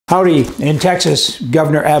Howdy. In Texas,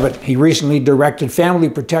 Governor Abbott, he recently directed family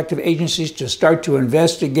protective agencies to start to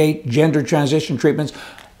investigate gender transition treatments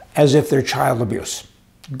as if they're child abuse.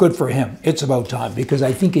 Good for him. It's about time, because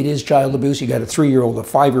I think it is child abuse. You got a 3-year-old, a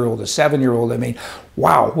 5-year-old, a 7-year-old. I mean,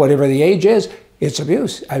 wow, whatever the age is, it's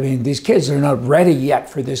abuse. I mean, these kids are not ready yet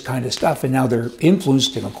for this kind of stuff, and now they're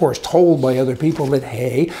influenced and, of course, told by other people that,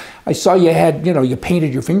 hey, I saw you had, you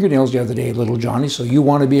painted your fingernails the other day, little Johnny, so you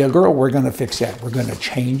want to be a girl. We're going to fix that. We're going to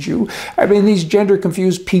change you. I mean, these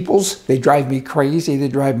gender-confused peoples, they drive me crazy. They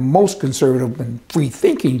drive most conservative and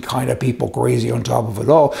free-thinking kind of people crazy on top of it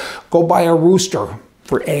all. Go buy a rooster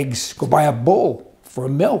for eggs. Go buy a bull for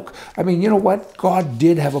milk. I mean, you know what? God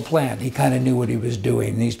did have a plan. He kind of knew what he was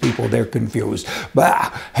doing. These people, they're confused.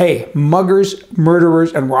 But hey, muggers,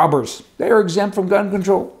 murderers, and robbers, they're exempt from gun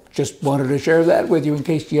control. Just wanted to share that with you in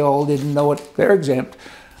case you all didn't know it. They're exempt.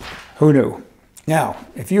 Who knew? Now,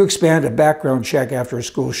 if you expand a background check after a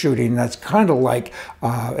school shooting, that's kind of like,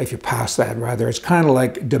 if you pass that rather, it's kind of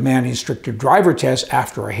like demanding stricter driver tests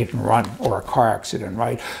after a hit and run or a car accident,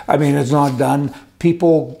 right? I mean, it's not done.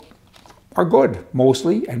 People are good,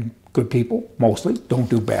 mostly, and good people, mostly, don't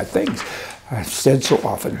do bad things. I've said so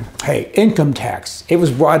often. Hey, income tax. It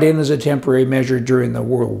was brought in as a temporary measure during the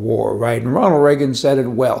World War, right? And Ronald Reagan said it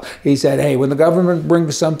well. He said, hey, when the government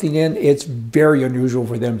brings something in, it's very unusual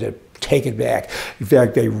for them to take it back. In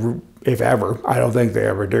fact, if ever, I don't think they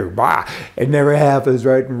ever do. Bah, it never happens,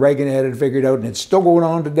 right? And Reagan had it figured out, and it's still going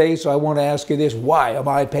on today. So I want to ask you this: why am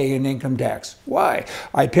I paying income tax? Why?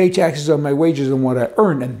 I pay taxes on my wages and what I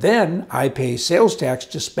earn, and then I pay sales tax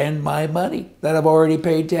to spend my money that I've already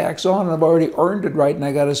paid tax on, and I've already earned it, right? And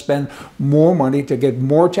I got to spend more money to get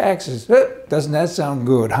more taxes. Doesn't that sound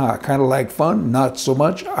good, huh? Kind of like fun? Not so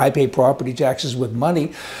much. I pay property taxes with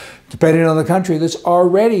money, depending on the country, that's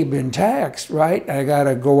already been taxed, right? I got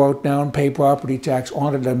to go out now and pay property tax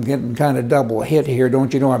on it. I'm getting kind of double hit here.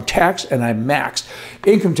 Don't you know I'm taxed and I'm maxed?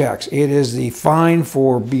 Income tax, it is the fine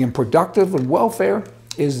for being productive, and welfare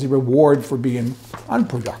is the reward for being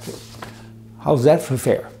unproductive. How's that for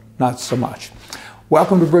fair? Not so much.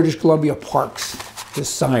 Welcome to British Columbia parks. This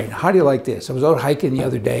sign. How do you like this? I was out hiking the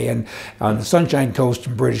other day, and on the Sunshine Coast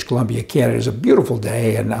in British Columbia, Canada. It's a beautiful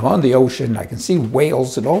day, and I'm on the ocean. I can see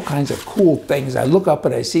whales and all kinds of cool things. I look up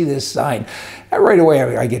and I see this sign, and right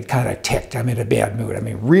away I get kind of ticked. I'm in a bad mood. I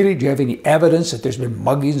mean, really, do you have any evidence that there's been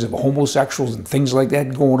muggings of homosexuals and things like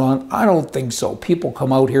that going on? I don't think so. People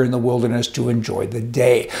come out here in the wilderness to enjoy the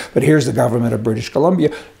day. But here's the government of British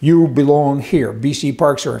Columbia. You belong here. BC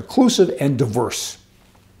parks are inclusive and diverse.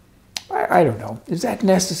 I don't know. Is that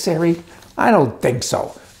necessary? I don't think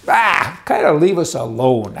so. Kind of leave us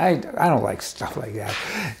alone. I don't like stuff like that.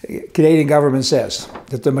 Canadian government says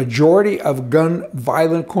that the majority of gun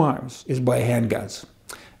violent crimes is by handguns.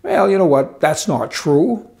 Well, you know what? That's not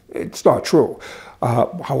true. It's not true.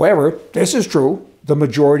 However, this is true. The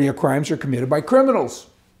majority of crimes are committed by criminals.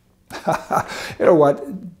 You know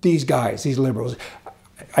what? These guys, these liberals,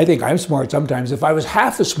 I think I'm smart sometimes. If I was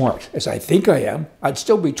half as smart as I think I am, I'd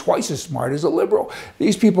still be twice as smart as a liberal.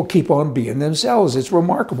 These people keep on being themselves. It's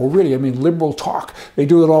remarkable, really. I mean, liberal talk. They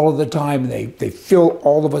do it all of the time. They fill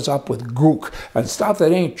all of us up with gook and stuff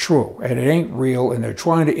that ain't true, and it ain't real, and they're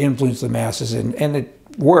trying to influence the masses, and it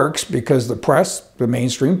works because the press, the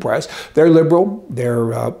mainstream press, they're liberal, they're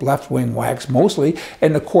left-wing whacks mostly,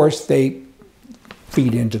 and of course they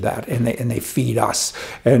feed into that, and they feed us,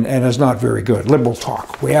 and it's not very good. Liberal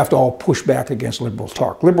talk. We have to all push back against liberal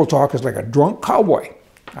talk. Liberal talk is like a drunk cowboy.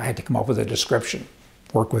 I had to come up with a description.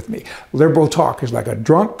 Work with me. Liberal talk is like a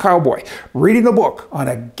drunk cowboy reading a book on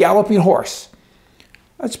a galloping horse.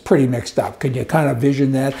 That's pretty mixed up. Can you kind of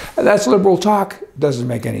vision that? That's liberal talk. Doesn't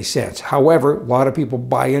make any sense. However, a lot of people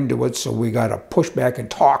buy into it, so we got to push back and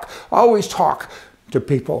talk. Always talk to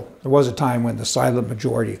people. There was a time when the silent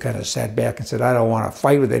majority kind of sat back and said, I don't want to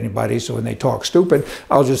fight with anybody, so when they talk stupid,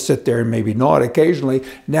 I'll just sit there and maybe nod occasionally.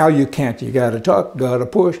 Now you can't. You got to talk, got to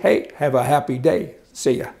push. Hey, have a happy day.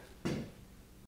 See ya.